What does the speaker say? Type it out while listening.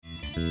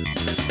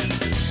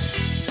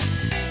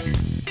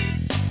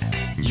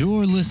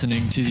You're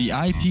listening to the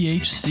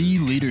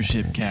IPHC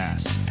Leadership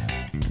Cast.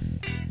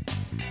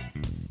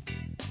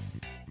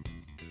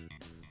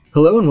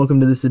 Hello and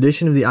welcome to this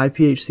edition of the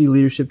IPHC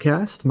Leadership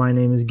Cast. My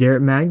name is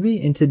Garrett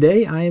Magby, and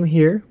today I am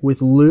here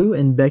with Lou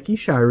and Becky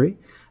Shirey.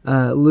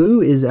 Lou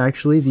is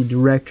actually the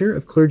Director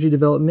of Clergy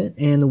Development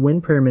and the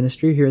Wind Prayer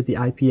Ministry here at the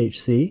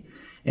IPHC,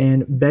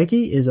 and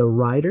Becky is a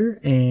writer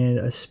and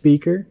a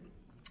speaker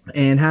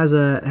and has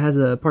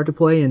a part to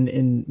play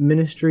in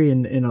ministry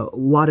in a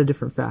lot of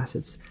different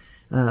facets.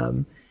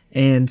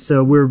 And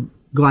so we're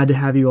glad to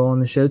have you all on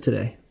the show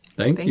today.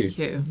 Thank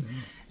you.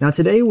 Now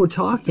today we're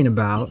talking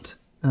about,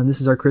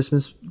 this is our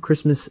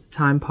Christmas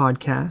time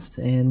podcast,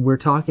 and we're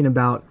talking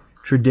about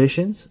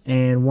traditions,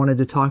 and wanted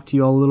to talk to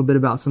you all a little bit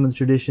about some of the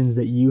traditions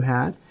that you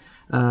had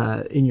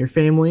in your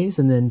families,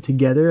 and then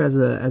together as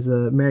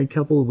a married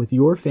couple with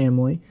your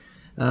family,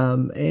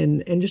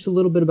 and just a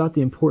little bit about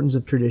the importance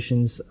of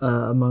traditions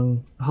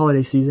among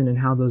holiday season and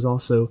how those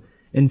also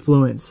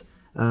influence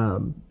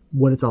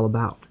what it's all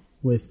about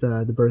with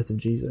the birth of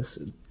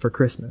Jesus for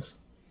Christmas.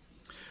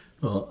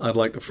 Well, I'd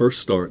like to first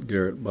start,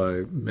 Garrett,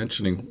 by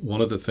mentioning one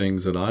of the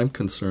things that I'm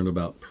concerned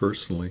about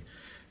personally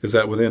is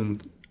that within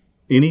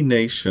any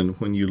nation,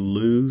 when you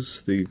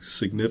lose the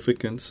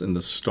significance and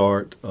the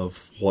start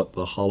of what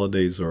the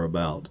holidays are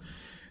about,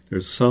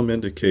 there's some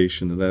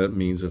indication that it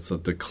means it's a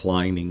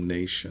declining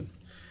nation.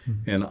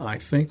 Mm-hmm. And I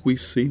think we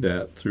see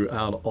that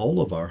throughout all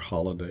of our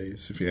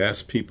holidays. If you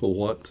ask people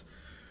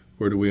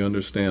where do we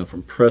understand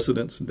from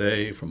President's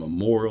Day, from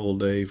Memorial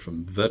Day,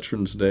 from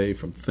Veterans Day,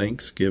 from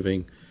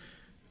Thanksgiving,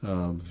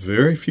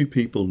 very few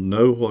people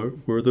know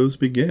where those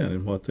begin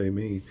and what they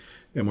mean.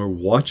 And we're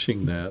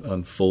watching that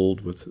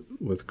unfold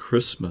with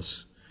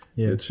Christmas.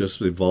 Yes. It's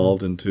just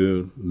evolved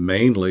into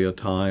mainly a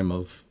time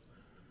of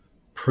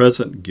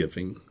present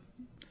giving,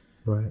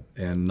 right,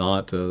 and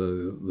not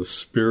the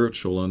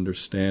spiritual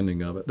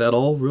understanding of it. That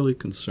all really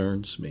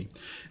concerns me.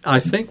 I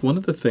think one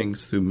of the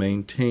things to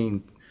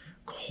maintain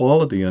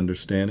quality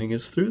understanding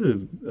is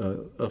through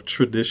of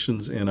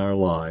traditions in our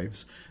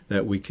lives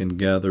that we can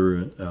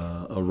gather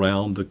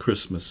around the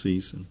Christmas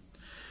season.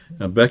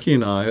 Now, Becky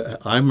and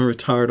I'm a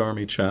retired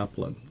Army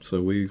chaplain,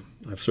 so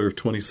I've served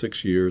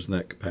 26 years in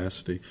that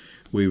capacity.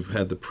 We've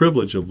had the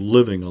privilege of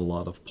living a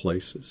lot of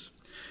places,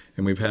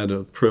 and we've had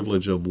a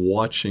privilege of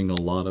watching a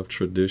lot of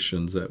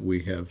traditions that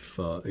we have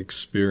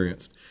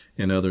experienced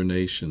in other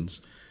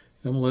nations.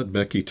 I'm going to let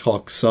Becky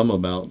talk some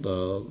about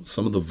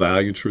some of the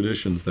valued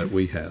traditions that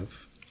we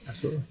have.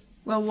 Absolutely.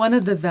 Well, one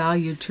of the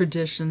valued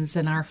traditions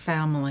in our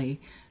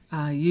family,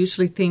 you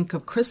usually think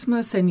of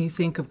Christmas and you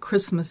think of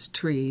Christmas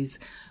trees,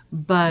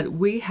 but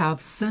we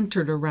have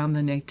centered around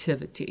the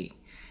nativity.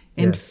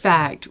 In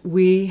fact,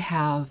 we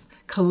have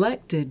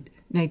collected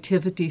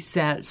nativity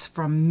sets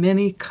from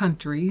many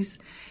countries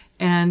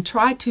and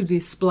tried to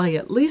display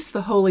at least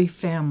the Holy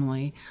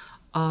Family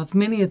of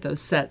many of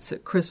those sets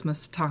at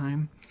Christmas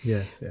time.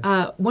 Yes.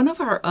 One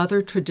of our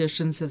other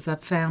traditions as a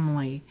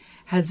family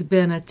has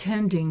been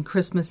attending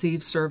Christmas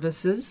Eve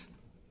services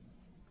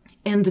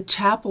in the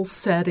chapel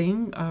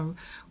setting,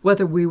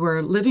 whether we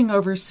were living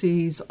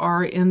overseas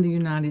or in the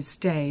United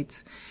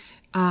States.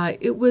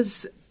 It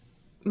was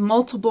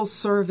multiple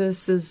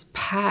services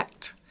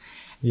packed,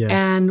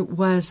 and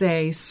was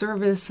a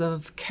service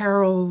of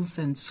carols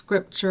and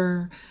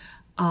scripture,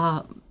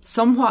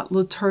 somewhat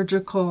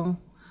liturgical,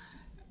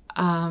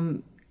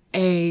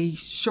 a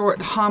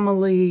short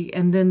homily,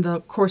 and then,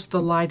 of course,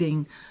 the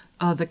lighting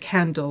of the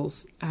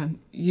candles,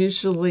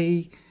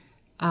 usually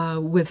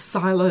with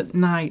Silent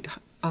Night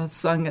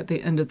sung at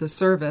the end of the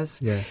service.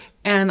 Yes.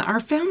 And our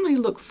family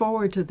looked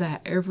forward to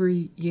that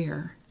every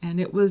year, and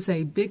it was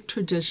a big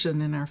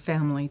tradition in our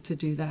family to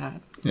do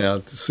that. Yeah,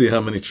 to see how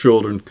many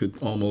children could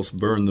almost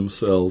burn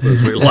themselves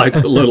as we light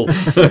the little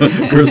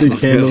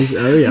Christmas candles.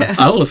 Oh, yeah.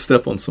 I want to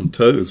step on some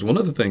toes. One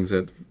of the things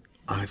that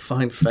I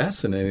find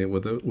fascinating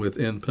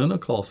within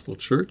Pentecostal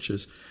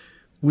churches,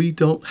 we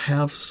don't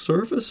have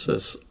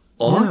services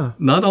on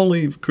not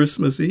only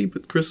Christmas Eve,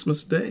 but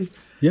Christmas Day.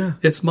 Yeah.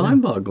 It's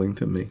mind-boggling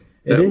to me.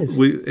 It is.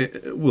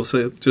 We'll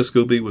say, just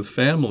go be with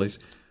families.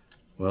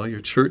 Well,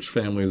 your church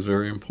family is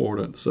very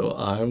important. So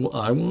I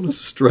want to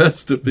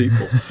stress to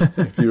people,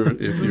 if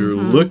you're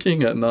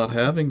looking at not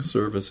having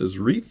services,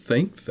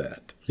 rethink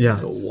that. Yeah.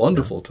 It's a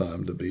wonderful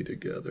time to be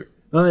together.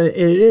 It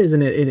is,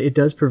 and it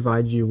does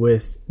provide you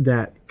with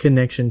that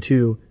connection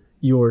to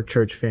your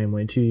church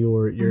family, to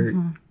your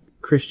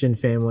Christian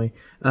family,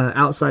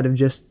 outside of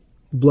just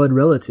blood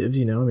relatives,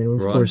 I mean,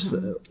 of course,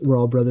 we're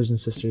all brothers and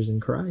sisters in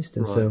Christ.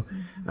 And so,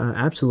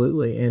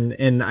 absolutely.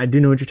 And I do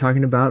know what you're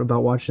talking about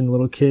watching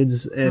little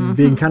kids and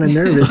being kind of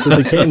nervous with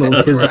the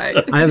candles, because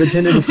I have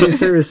attended a few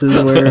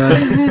services where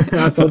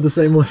I felt the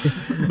same way.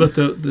 But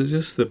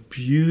just the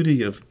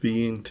beauty of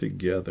being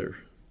together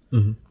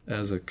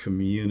as a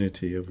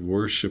community of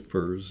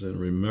worshipers and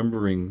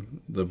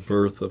remembering the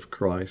birth of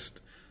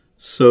Christ,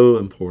 so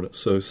important,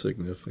 so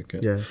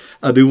significant. Yes.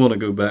 I do want to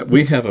go back.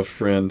 We have a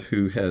friend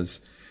who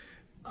has,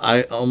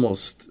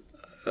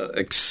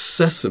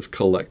 excessive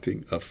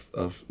collecting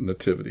of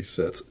nativity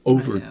sets,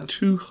 over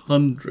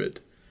 200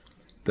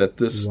 that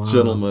this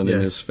gentleman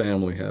and his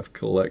family have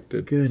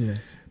collected.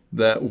 Goodness.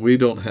 That we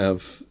don't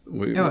have,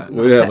 we have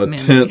a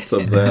tenth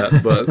of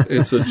that, but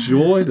it's a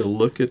joy to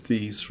look at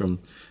these to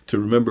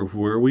remember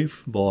where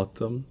we've bought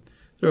them.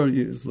 They're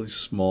usually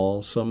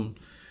small,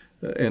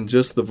 and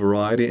just the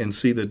variety, and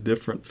see the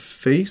different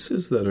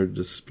faces that are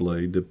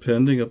displayed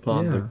depending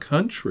upon the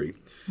country.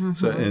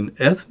 So, and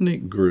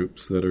ethnic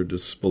groups that are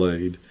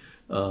displayed,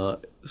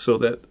 so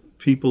that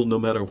people, no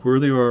matter where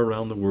they are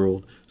around the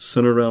world,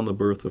 center around the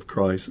birth of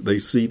Christ, they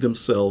see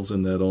themselves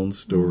in that own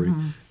story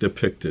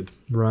depicted.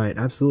 Right,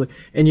 absolutely.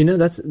 And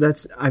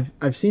that's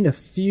I've seen a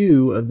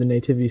few of the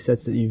nativity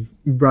sets that you've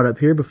brought up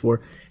here before,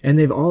 and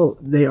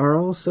they are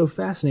all so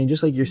fascinating,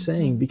 just like you're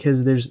saying,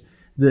 because there's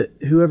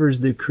whoever's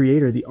the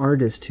creator, the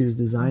artist who's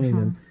designing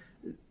them,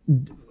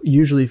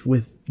 usually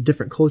with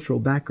different cultural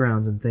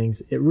backgrounds and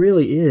things. It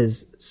really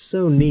is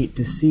so neat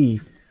to see,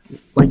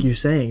 like you're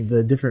saying,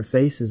 the different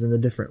faces and the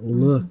different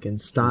look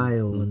and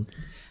style and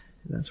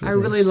that sort of thing. I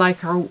really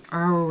like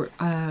our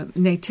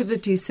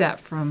nativity set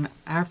from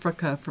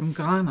Africa, from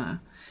Ghana,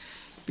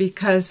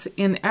 because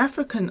in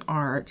African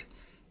art,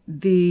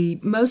 the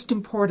most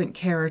important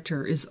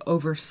character is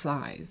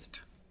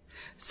oversized.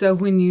 So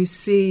when you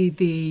see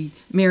the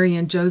Mary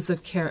and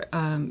Joseph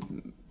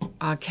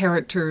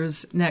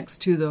characters next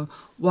to the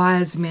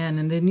wise men,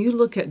 and then you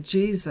look at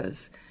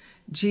Jesus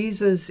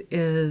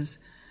is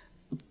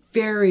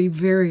very,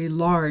 very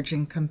large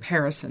in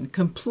comparison,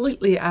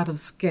 completely out of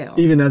scale.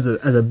 Even as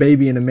a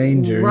baby in a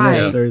manger.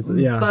 Right.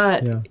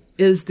 Yes,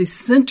 is the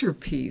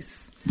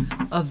centerpiece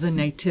of the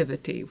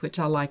nativity, which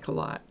I like a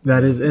lot.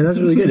 That's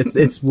really good.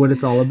 It's what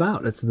it's all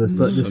about. It's the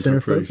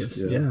center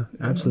focus. Yeah,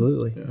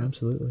 absolutely. Yeah.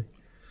 Absolutely.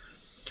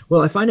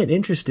 Well, I find it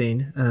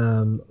interesting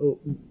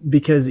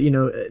because,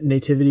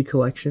 nativity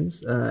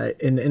collections,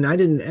 and I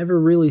didn't ever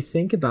really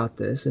think about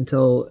this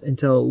until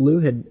Lou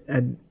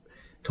had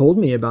told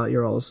me about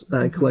your all's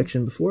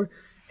collection before,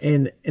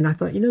 and I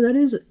thought,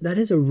 that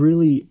is a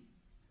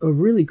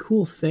really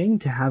cool thing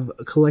to have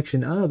a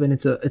collection of, and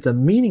it's a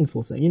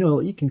meaningful thing.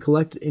 You can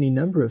collect any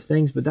number of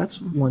things, but that's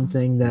one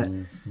thing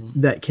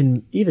that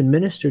can even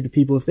minister to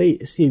people if they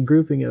see a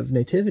grouping of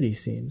nativity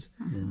scenes.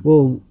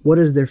 Well, what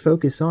is their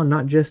focus on?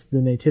 Not just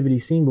the nativity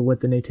scene, but what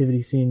the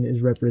nativity scene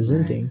is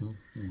representing.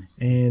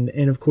 And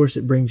of course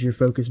it brings your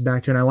focus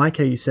back to, and I like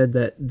how you said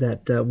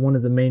that one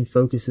of the main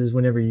focuses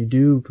whenever you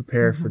do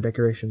prepare for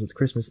decorations with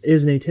Christmas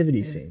is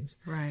nativity scenes.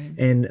 Right.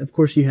 And of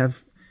course you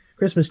have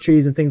Christmas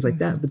trees and things like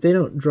that, but they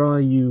don't draw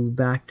you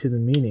back to the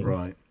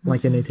meaning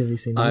like a nativity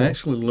scene. I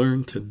actually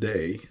learned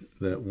today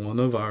that one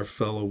of our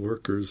fellow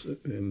workers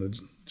in the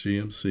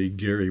GMC,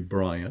 Gary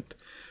Bryant,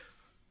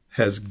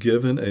 has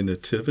given a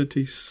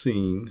nativity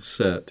scene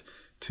set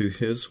to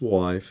his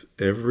wife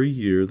every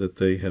year that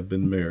they have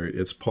been married.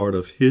 It's part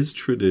of his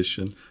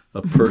tradition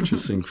of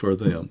purchasing for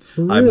them.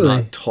 Really? I've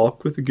not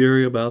talked with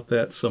Gary about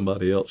that.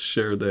 Somebody else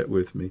shared that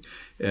with me,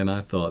 and I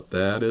thought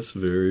that is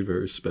very,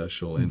 very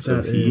special. And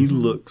so he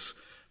looks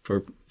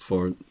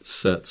for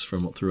sets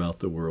from throughout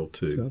the world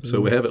too.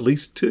 So we have at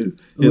least two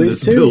in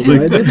this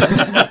building.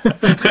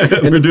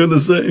 We're doing the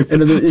same.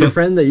 And your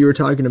friend that you were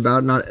talking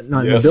about, not in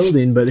the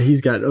building, but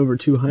he's got over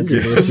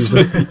 200. Yes.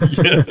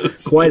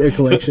 Yes. Quite a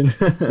collection.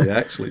 He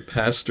actually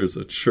pastors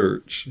a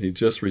church. He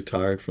just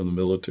retired from the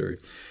military.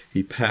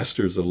 He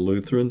pastors a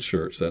Lutheran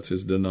church. That's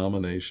his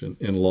denomination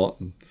in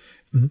Lawton,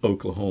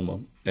 Oklahoma.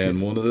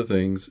 And one of the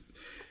things,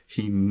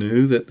 he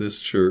knew that this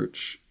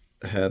church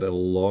had a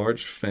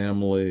large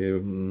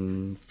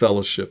family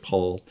fellowship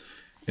hall,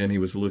 and he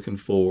was looking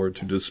forward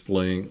to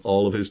displaying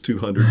all of his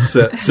 200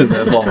 sets in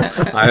that hall.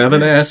 I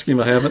haven't asked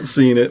him, I haven't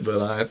seen it,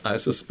 but I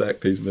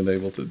suspect he's been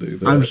able to do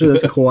that. I'm sure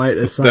that's quite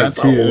a sight.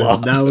 That's too. A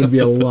lot. That would be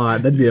a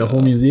lot. That'd be a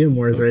whole museum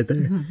worth right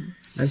there.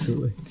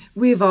 Absolutely.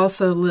 We've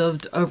also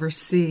lived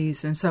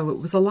overseas, and so it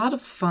was a lot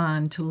of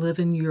fun to live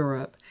in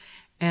Europe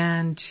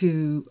and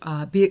to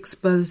be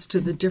exposed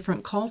to the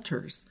different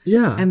cultures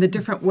and the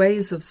different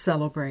ways of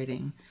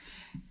celebrating.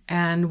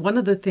 And one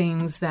of the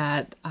things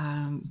that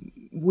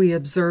we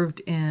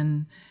observed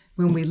when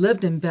we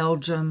lived in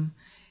Belgium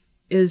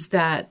is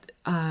that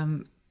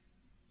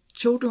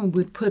children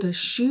would put a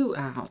shoe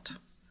out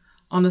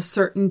on a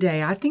certain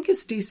day. I think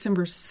it's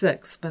December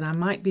 6th, but I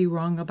might be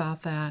wrong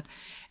about that.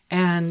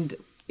 And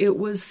it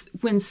was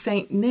when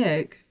St.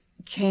 Nick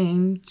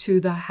came to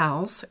the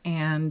house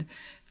and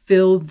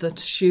filled the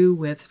shoe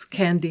with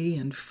candy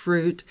and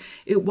fruit.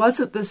 It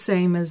wasn't the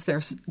same as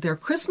their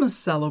Christmas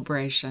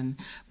celebration,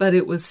 but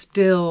it was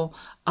still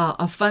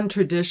a fun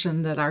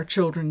tradition that our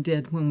children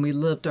did when we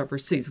lived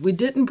overseas. We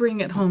didn't bring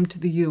it home to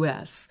the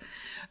U.S.,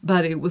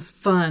 but it was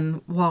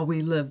fun while we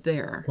lived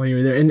there. While you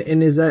were there.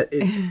 And is that,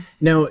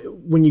 now,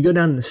 when you go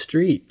down the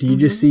street, do you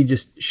just see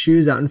just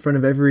shoes out in front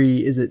of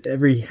every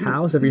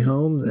house, every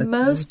home?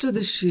 Most of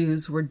the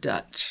shoes were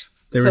Dutch.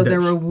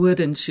 There were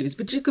wooden shoes,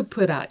 but you could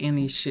put out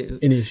any shoe.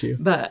 Any shoe.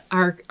 But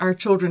our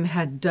children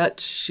had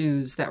Dutch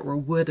shoes that were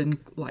wooden,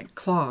 like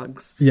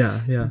clogs.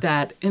 Yeah.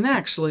 And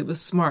actually it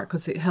was smart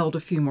because it held a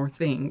few more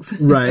things.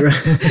 Right.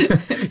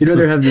 You'd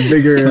rather have the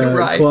bigger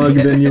clog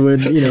than you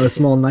would, a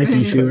small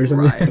Nike shoe or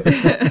something.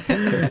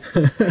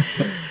 Right.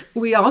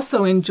 We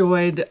also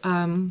enjoyed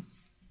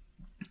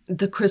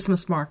the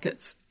Christmas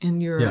markets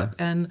in Europe.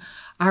 Yeah. And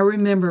I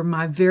remember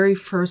my very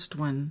first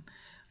one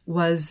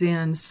was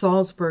in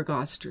Salzburg,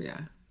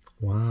 Austria.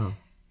 Wow.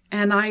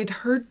 And I'd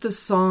heard the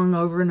song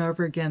over and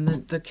over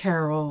again, the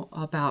carol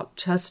about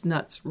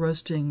chestnuts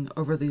roasting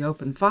over the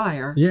open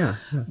fire. Yeah.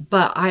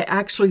 But I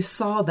actually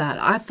saw that.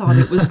 I thought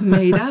it was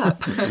made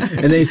up.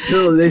 And they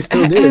still do.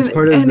 It's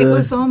part of and it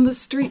was on the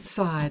street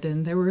side,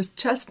 and there were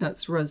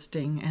chestnuts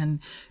roasting and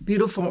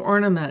beautiful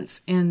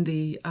ornaments in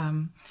the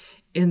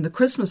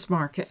Christmas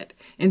market.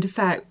 In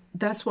fact,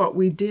 that's what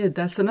we did.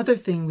 That's another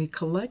thing we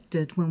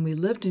collected when we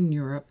lived in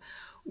Europe,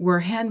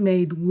 were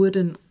handmade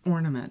wooden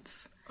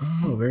ornaments.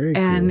 Oh, very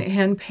cool. And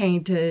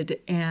hand-painted,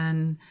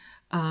 and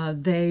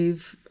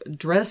they've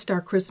dressed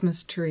our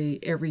Christmas tree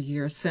every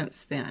year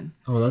since then.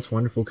 Oh, that's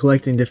wonderful.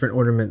 Collecting different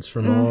ornaments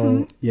from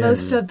all... Yes.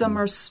 Most of them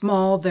are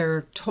small.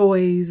 They're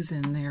toys,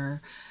 and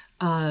they're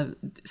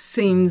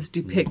scenes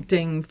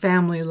depicting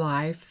family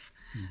life.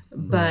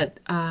 But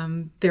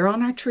they're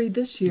on our tree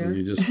this year.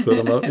 You just put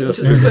them up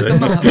yesterday.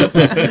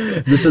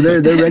 So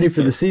they're ready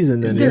for the season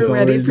then. They're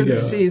ready for the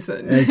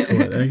season.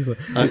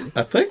 Excellent.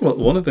 I think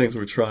one of the things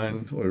we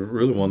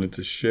really wanted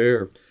to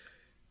share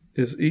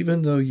is,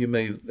 even though you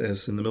may,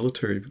 as in the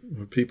military,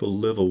 where people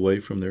live away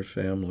from their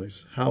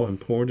families, how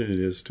important it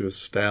is to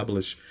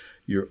establish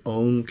your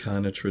own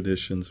kind of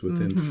traditions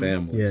within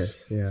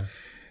families. Yes, yeah.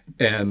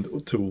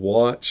 And to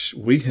watch,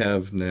 we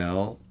have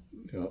now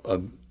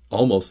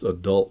almost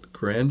adult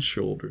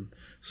grandchildren.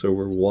 So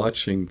we're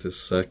watching the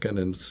second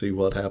and see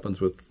what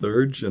happens with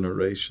third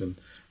generation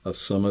of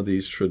some of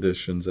these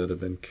traditions that have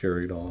been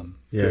carried on.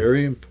 Yes.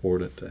 Very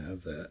important to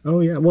have that. Oh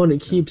yeah. Well, and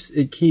it keeps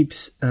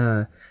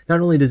not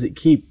only does it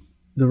keep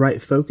the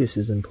right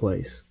focuses in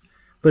place,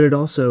 but it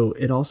also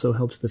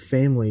helps the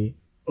family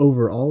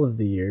over all of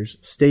the years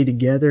stay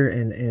together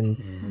and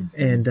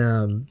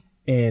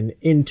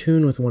in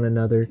tune with one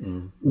another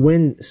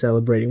when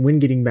celebrating, when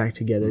getting back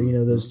together.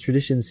 Those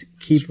traditions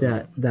keep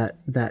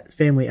that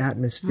family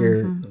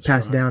atmosphere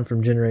passed down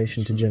from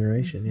generation to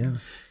generation. Yeah.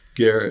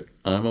 Garrett,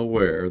 I'm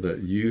aware that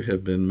you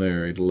have been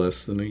married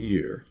less than a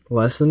year.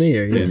 Less than a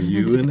year, yes. And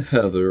you and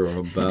Heather are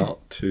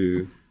about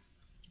to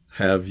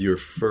have your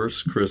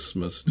first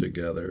Christmas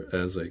together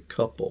as a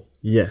couple.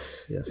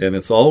 Yes. And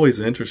it's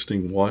always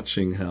interesting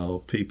watching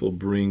how people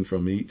bring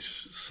from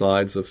each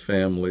sides of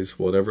families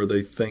whatever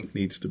they think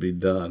needs to be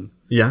done.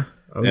 Yeah.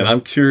 Okay. And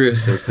I'm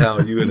curious as to how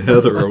you and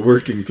Heather are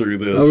working through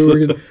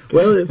this.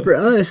 Well, for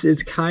us,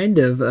 it's kind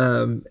of,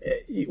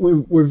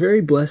 we're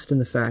very blessed in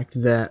the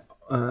fact that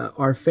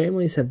our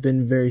families have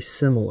been very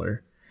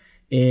similar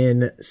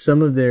in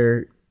some of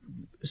their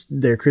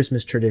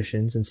Christmas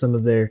traditions and some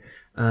of their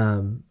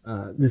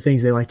the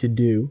things they like to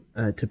do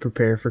to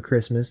prepare for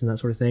Christmas and that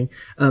sort of thing.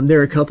 There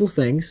are a couple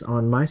things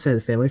on my side of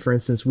the family. For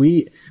instance,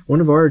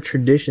 one of our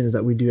traditions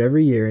that we do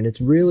every year, and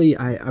it's really,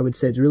 I would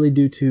say it's really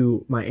due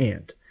to my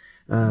aunt,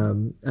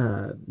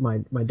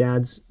 my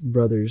dad's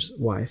brother's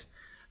wife.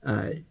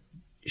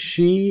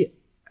 She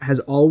has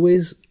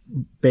always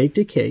baked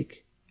a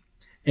cake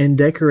and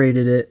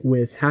decorated it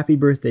with "Happy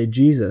Birthday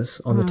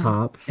Jesus" on the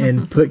top,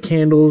 and put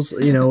candles,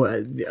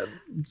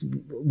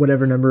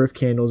 whatever number of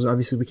candles.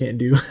 Obviously, we can't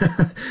do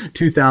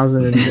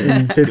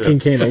 2,015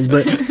 candles,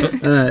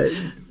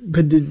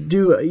 but to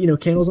do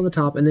candles on the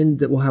top, and then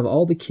we'll have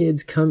all the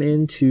kids come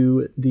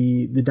into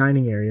the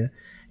dining area,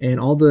 and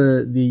all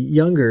the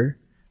younger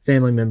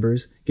family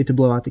members get to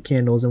blow out the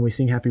candles, and we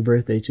sing "Happy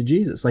Birthday" to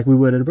Jesus like we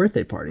would at a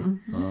birthday party.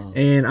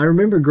 And I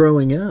remember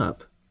growing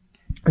up.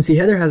 And see,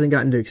 Heather hasn't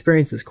gotten to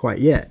experience this quite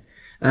yet.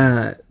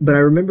 But I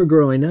remember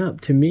growing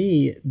up, to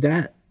me,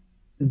 that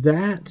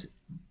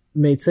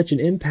made such an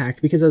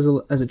impact, because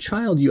as a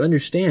child, you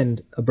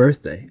understand a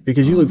birthday,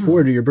 because you look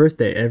forward to your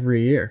birthday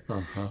every year.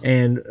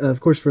 And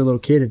of course, for a little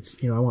kid,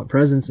 it's, I want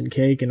presents and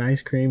cake and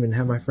ice cream and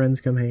have my friends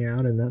come hang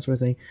out and that sort of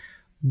thing.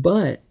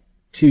 But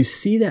to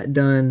see that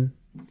done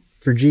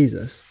for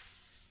Jesus,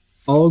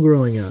 all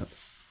growing up,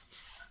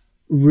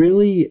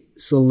 really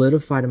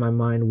solidified in my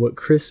mind what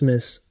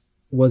Christmas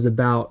was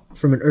about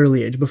from an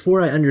early age.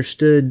 Before I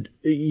understood,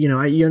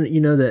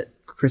 that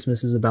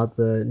Christmas is about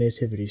the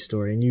nativity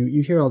story, and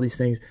you hear all these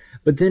things.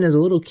 But then as a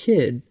little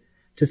kid,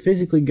 to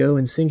physically go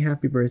and sing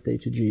 "Happy Birthday"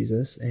 to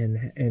Jesus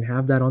and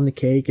have that on the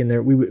cake, and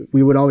there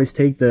we would always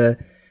take the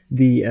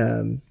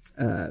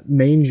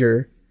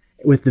manger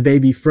with the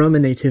baby from a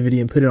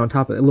nativity and put it on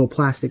top of a little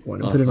plastic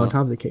one and put it on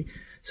top of the cake.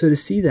 So to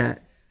see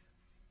that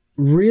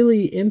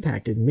really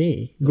impacted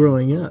me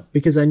growing up,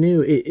 because I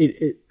knew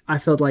I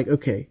felt like,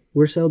 okay,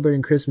 we're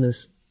celebrating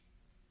Christmas,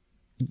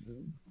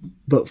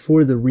 but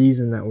for the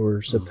reason that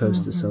we're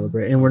supposed to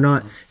celebrate. And we're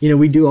not,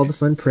 we do all the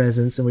fun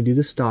presents and we do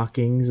the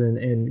stockings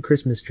and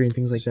Christmas tree and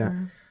things like that.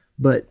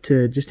 But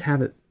to just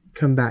have it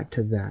come back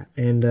to that.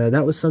 And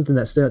that was something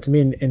that stood out to me.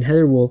 And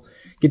Heather will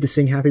get to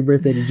sing Happy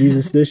Birthday to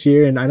Jesus this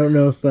year. And I don't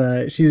know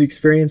if she's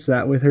experienced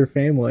that with her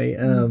family.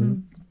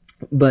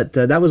 But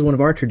that was one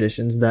of our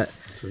traditions that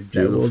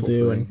we'll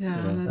do. Thing.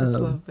 And, that is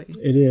lovely.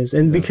 It is.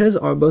 And because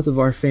both of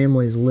our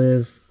families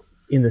live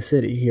in the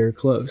city here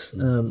close,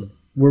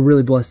 we're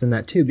really blessed in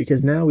that too,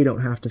 because now we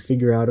don't have to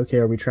figure out, okay,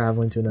 are we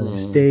traveling to another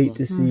state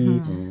to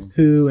see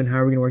who and how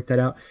are we going to work that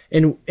out?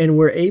 And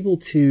we're able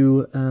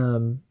to,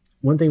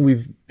 one thing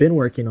we've been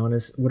working on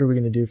is what are we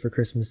going to do for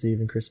Christmas Eve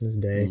and Christmas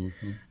Day?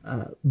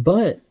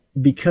 But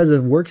because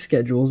of work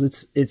schedules,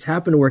 it's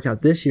happened to work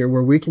out this year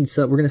where we're going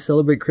to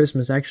celebrate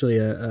Christmas actually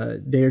a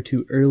day or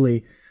two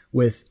early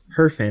with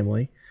her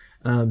family,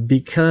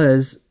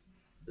 because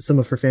some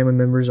of her family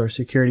members are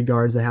security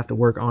guards that have to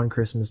work on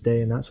Christmas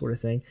Day and that sort of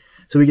thing.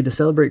 So we get to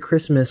celebrate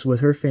Christmas with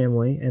her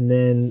family, and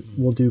then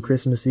we'll do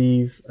Christmas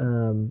Eve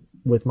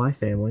with my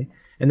family.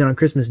 And then on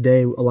Christmas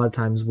Day, a lot of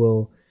times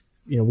we'll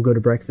go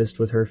to breakfast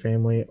with her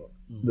family,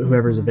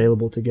 whoever's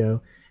available to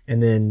go,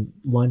 and then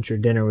lunch or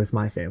dinner with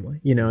my family,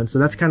 and so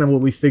that's kind of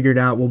what we figured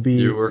out will be.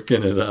 You're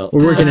working it out.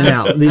 We're working it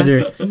out.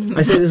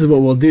 I say this is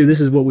what we'll do. This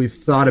is what we've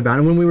thought about.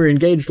 And when we were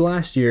engaged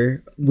last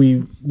year,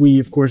 we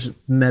of course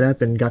met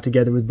up and got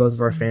together with both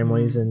of our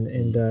families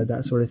and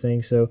that sort of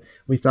thing. So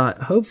we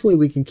thought hopefully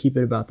we can keep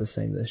it about the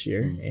same this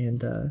year.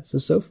 And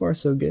so far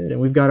so good. And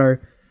we've got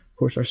our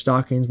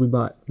stockings. We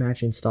bought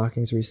matching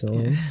stockings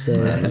recently. So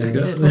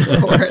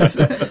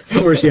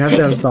Of course, you have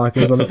to have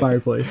stockings on the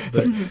fireplace.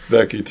 But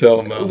Becky,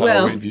 tell them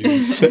how we've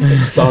used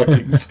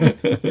stockings.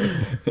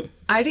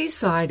 I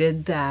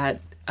decided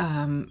that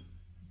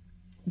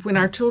when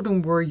our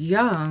children were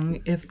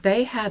young, if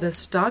they had a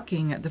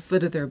stocking at the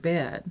foot of their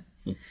bed,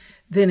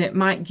 then it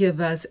might give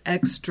us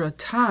extra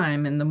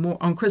time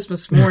on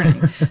Christmas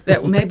morning,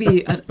 that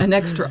maybe an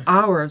extra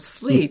hour of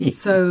sleep.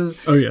 So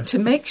to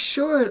make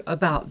sure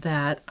about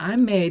that, I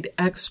made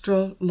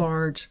extra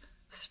large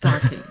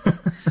stockings,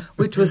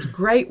 which was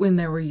great when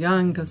they were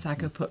young because I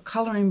could put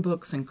coloring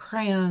books and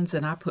crayons,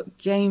 and I put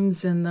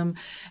games in them.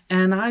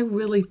 And I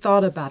really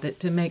thought about it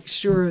to make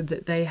sure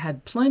that they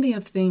had plenty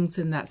of things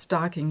in that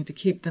stocking to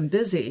keep them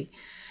busy.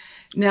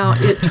 Now,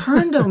 it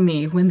turned on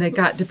me when they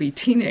got to be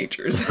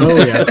teenagers. Oh,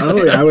 yeah,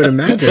 I would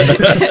imagine.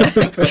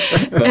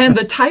 And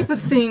the type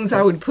of things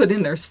I would put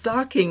in their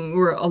stocking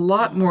were a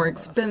lot more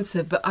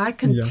expensive, but I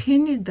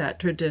continued that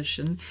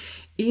tradition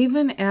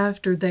even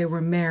after they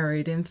were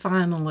married. And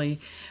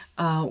finally,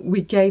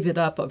 we gave it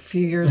up a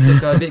few years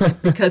ago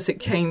because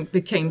it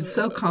became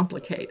so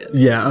complicated.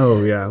 Yeah,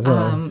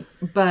 well.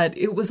 But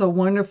it was a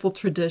wonderful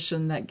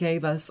tradition that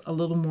gave us a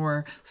little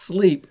more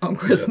sleep on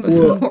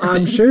Christmas morning.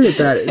 I'm sure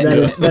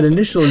that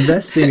initial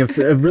investing of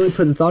really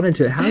putting thought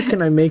into it, how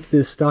can I make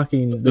this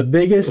stocking the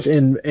biggest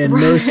and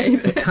most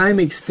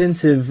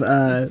time-extensive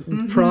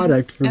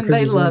product for Christmas morning? And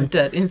they loved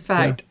it. In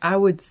fact, I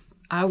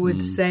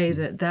would say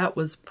that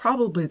was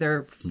probably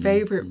their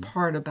favorite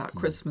part about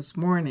Christmas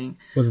morning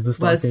was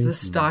the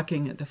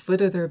stocking at the foot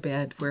of their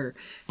bed, where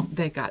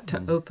they got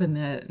to open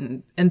it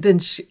and then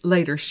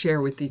later share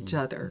with each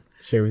other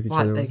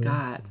what they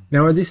got.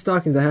 Now, are these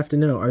stockings, I have to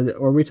know,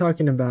 are we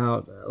talking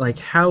about, like,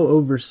 how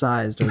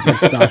oversized are these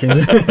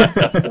stockings?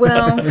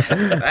 Well,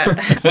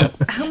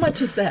 how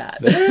much is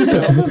that?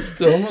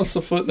 almost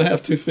a foot and a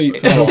half, 2 feet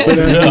tall.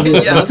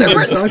 Yeah, they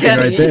were skinny.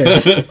 Right there.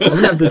 I'm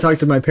going to have to talk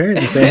to my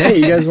parents and say, hey,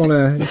 you guys want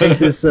to take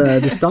this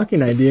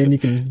stocking idea and you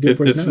can do it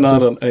for us It's now.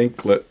 not an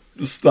anklet.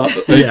 Sock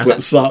size.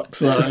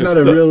 It's not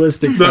a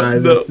realistic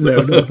size.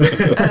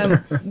 No.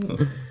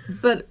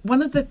 But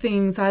one of the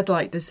things I'd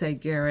like to say,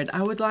 Garrett,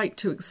 I would like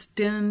to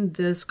extend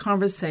this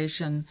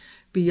conversation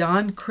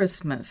beyond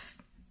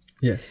Christmas.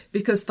 Yes.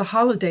 Because the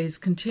holidays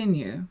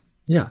continue.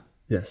 Yeah.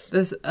 Yes.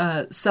 This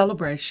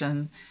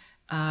celebration.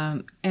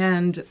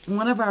 And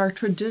one of our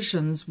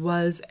traditions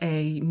was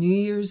a New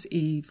Year's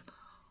Eve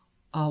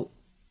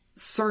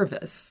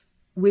service.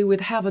 We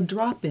would have a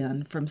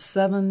drop-in from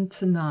 7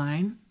 to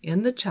 9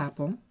 in the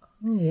chapel.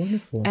 Oh,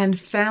 wonderful. And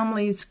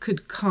families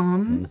could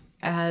come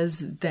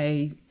as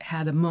they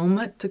had a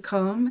moment to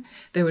come.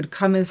 They would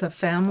come as a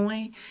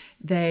family.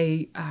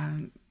 They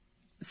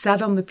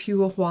sat on the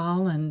pew a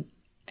while and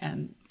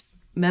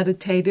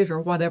meditated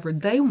or whatever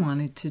they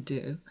wanted to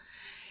do.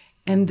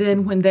 And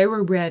then when they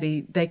were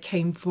ready, they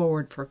came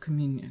forward for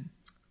communion.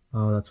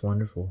 Oh, that's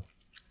wonderful.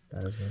 That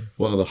is wonderful.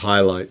 One of the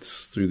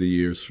highlights through the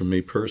years for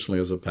me personally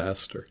as a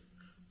pastor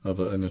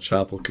in a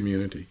chapel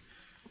community.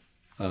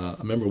 I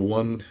remember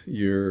one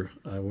year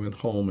I went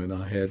home and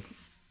I had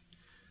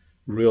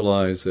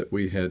realized that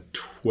we had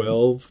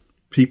 12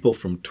 people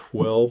from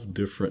 12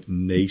 different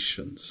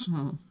nations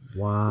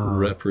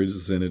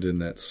represented in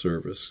that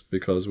service,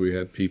 because we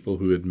had people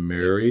who had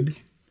married.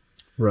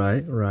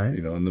 Right.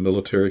 In the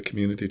military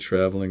community,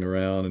 traveling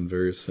around and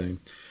various things.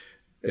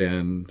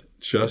 And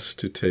just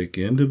to take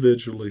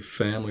individually,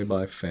 family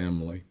by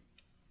family.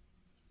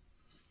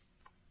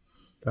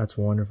 That's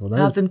wonderful.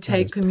 Have them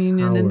take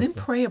communion and then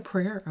pray a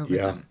prayer over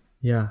them.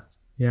 Yeah.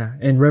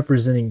 And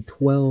representing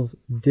 12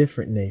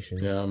 different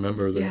nations. Yeah, I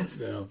remember that. Yes.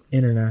 Yeah.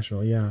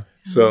 International, yeah.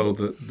 So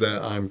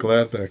that I'm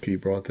glad Becky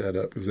brought that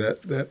up, because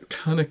that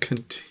kind of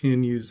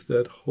continues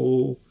that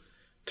whole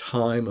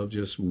time of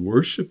just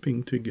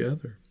worshiping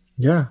together.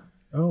 Yeah.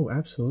 Oh,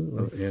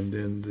 absolutely. And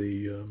then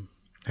the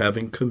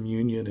having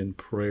communion and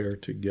prayer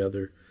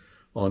together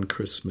on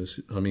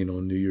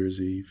on New Year's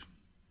Eve.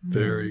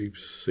 Very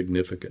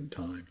significant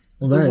time.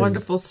 It's a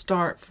wonderful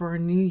start for a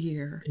new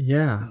year.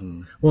 Yeah.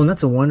 Well, and that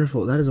is a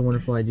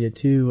wonderful idea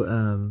too.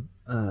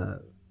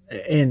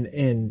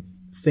 And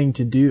thing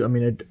to do. I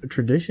mean, a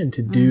tradition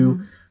to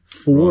do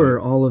for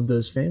all of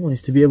those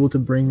families, to be able to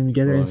bring them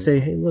together and say,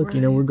 hey, look,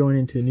 we're going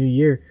into a new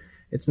year.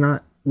 It's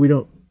not, we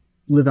don't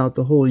live out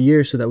the whole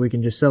year so that we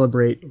can just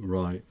celebrate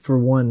for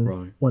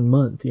one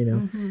month,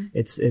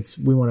 It's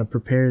we want to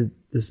prepare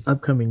this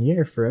upcoming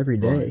year for every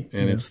day.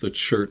 And it's the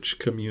church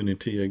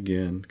community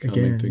again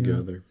coming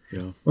together.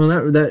 Yeah.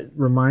 Well, that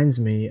reminds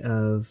me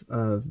of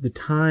the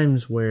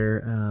times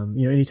where,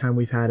 anytime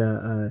we've had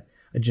a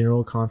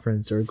general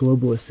conference or a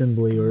global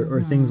assembly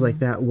or things like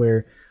that,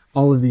 where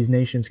all of these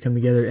nations come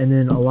together, and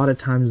then a lot of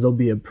times there'll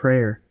be a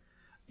prayer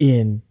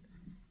in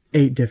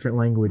 8 different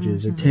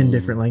languages or 10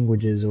 different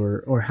languages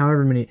or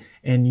however many,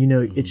 and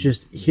it's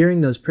just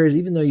hearing those prayers,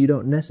 even though you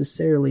don't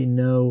necessarily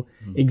know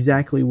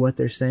exactly what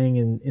they're saying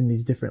in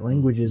these different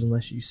languages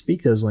unless you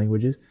speak those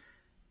languages.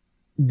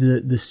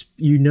 Through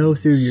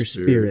your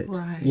spirit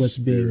what's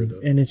being,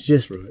 and it's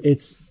just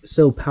it's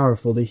so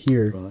powerful to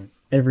hear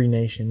every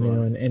nation,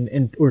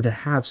 and or to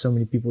have so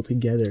many people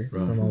together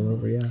from all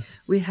over. Yeah,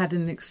 we had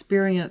an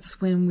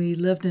experience when we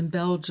lived in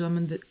Belgium,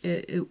 and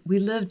we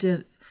lived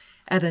at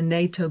a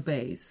NATO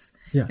base,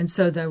 and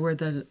so there were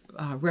the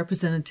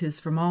representatives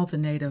from all the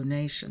NATO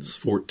nations.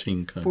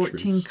 14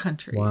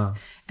 countries. Wow.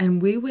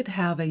 And we would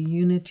have a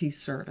unity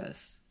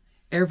service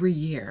every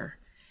year,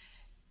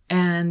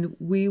 and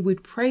we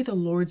would pray the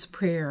Lord's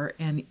Prayer,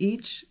 and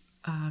each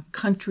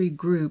country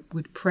group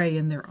would pray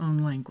in their own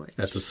language.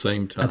 At the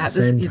same time.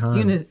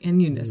 In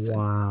unison.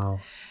 Wow.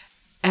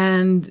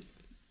 And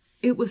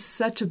it was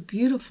such a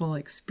beautiful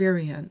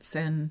experience,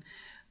 and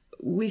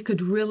we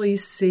could really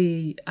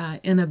see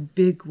in a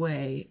big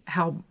way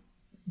how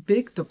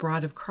big the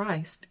bride of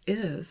Christ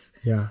is,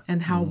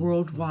 and how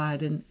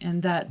worldwide,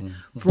 and that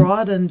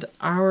broadened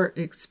our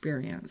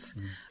experience.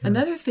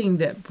 Another thing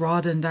that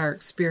broadened our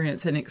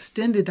experience and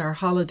extended our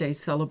holiday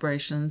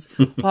celebrations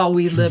while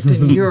we lived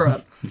in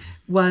Europe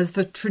was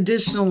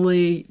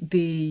traditionally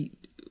the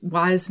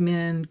wise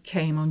men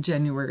came on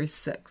January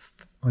 6th.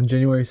 On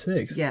January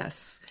 6th?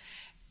 Yes.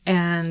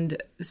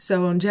 And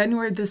so on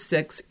January the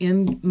 6th,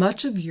 in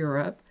much of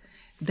Europe,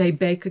 they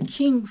bake a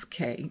king's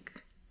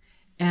cake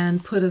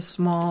and put a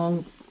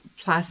small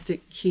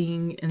plastic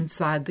king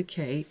inside the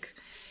cake.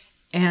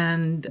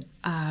 And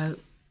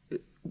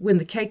when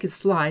the cake is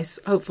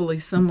sliced, hopefully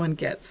someone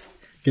gets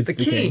the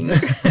king.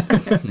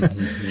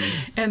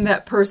 And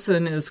that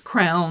person is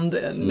crowned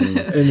and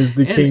is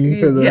the king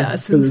for the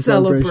and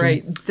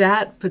celebrate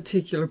that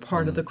particular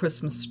part of the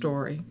Christmas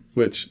story.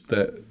 Which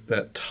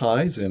that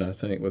ties in, I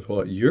think, with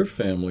what your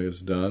family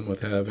has done with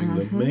having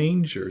the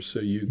manger. So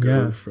you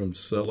go from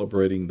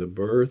celebrating the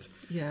birth,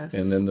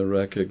 and then the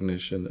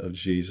recognition of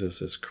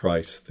Jesus as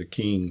Christ, the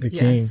King. The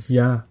King,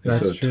 that's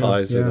so it true.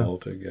 ties it all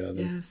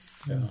together.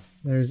 Yes. Yeah.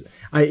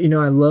 I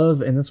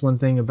love, and that's one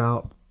thing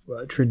about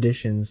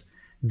traditions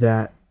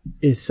that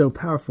is so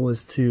powerful,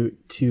 is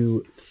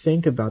to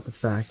think about the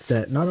fact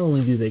that not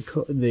only do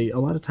they a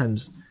lot of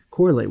times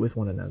correlate with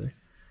one another,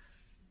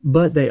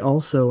 but they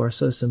also are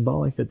so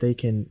symbolic that they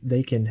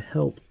can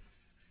help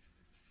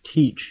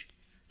teach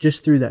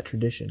just through that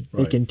tradition.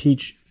 They can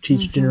teach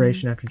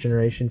generation after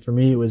generation. For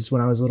me, it was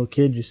when I was a little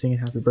kid, just singing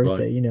Happy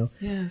Birthday,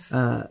 Yes.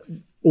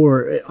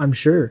 Or I'm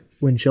sure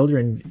when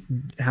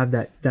children have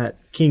that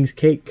king's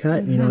cake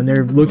cut, and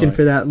they're looking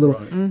for that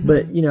little,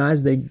 but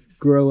as they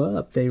grow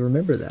up, they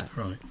remember that.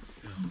 Right.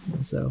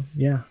 And so,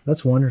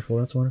 that's wonderful.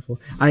 That's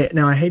wonderful.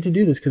 I hate to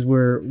do this because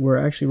we're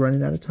actually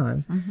running out of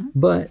time,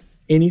 but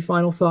any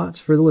final thoughts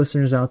for the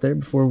listeners out there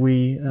before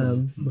we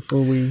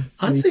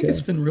I think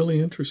it's been really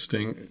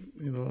interesting.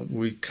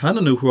 We kind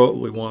of knew what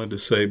we wanted to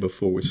say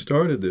before we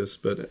started this,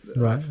 but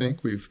I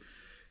think we've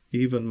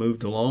even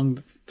moved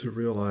along to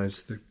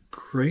realize the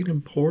great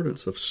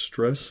importance of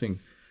stressing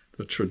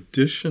the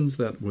traditions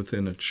that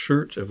within a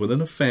church, within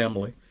a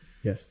family,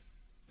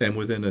 and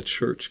within a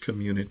church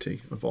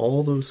community, of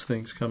all those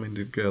things coming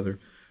together.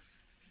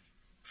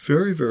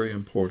 Very, very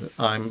important.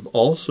 I'm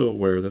also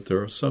aware that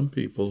there are some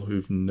people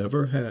who've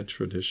never had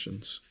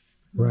traditions.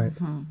 Right.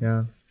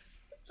 Yeah.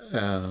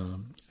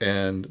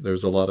 And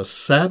there's a lot of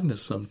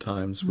sadness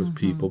sometimes with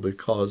people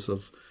because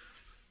of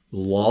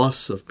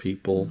loss of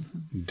people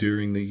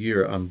during the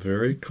year. I'm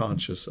very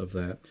conscious of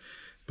that.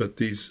 But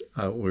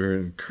we're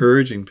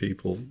encouraging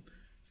people,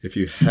 if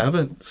you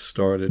haven't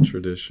started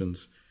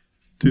traditions,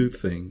 do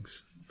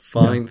things,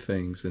 find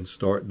things, and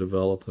start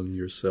developing them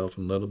yourself,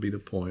 and that'll be the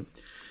point.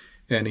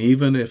 And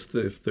even if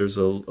there's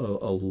a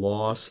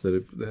loss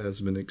that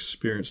has been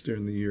experienced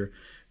during the year,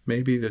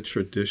 maybe the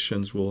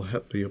traditions will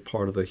be a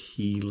part of the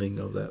healing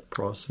of that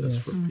process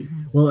for people.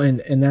 Well, and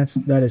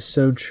that is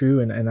so true,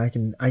 and I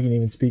can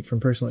even speak from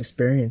personal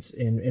experience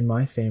in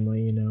my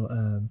family. You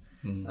know,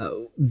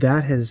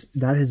 that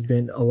has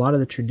been a lot of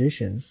the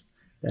traditions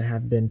that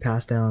have been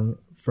passed down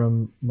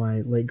from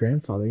my late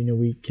grandfather. You know,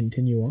 we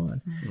continue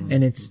on,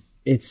 and it's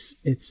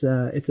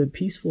a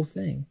peaceful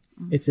thing.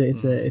 It's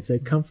a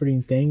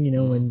comforting thing. You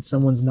know, when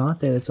someone's not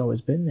there, that's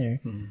always been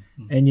there,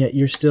 and yet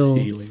you're still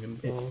There's healing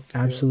involved.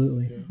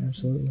 Absolutely,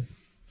 absolutely.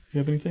 You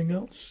have anything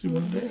else you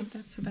want to add?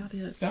 That's about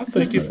it.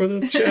 Thank you for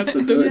the chance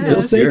of doing Well,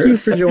 this. thank you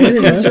for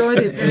joining us. Enjoyed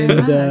it very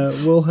And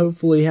much. we'll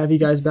hopefully have you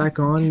guys back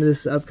on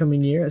this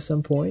upcoming year at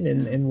some point,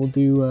 and we'll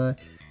do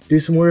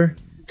some more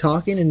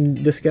talking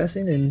and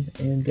discussing, and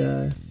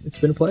it's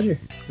been a pleasure.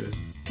 Good.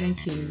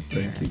 Thank you.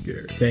 Thank you,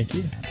 Garrett. Thank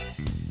you.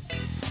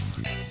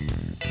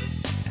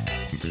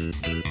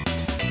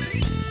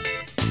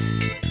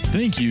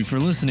 Thank you for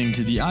listening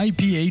to the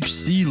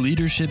IPHC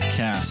Leadership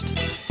Cast.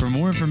 For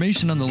more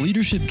information on the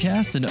Leadership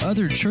Cast and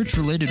other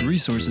church-related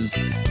resources,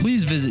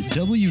 please visit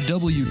www.ipHC.org.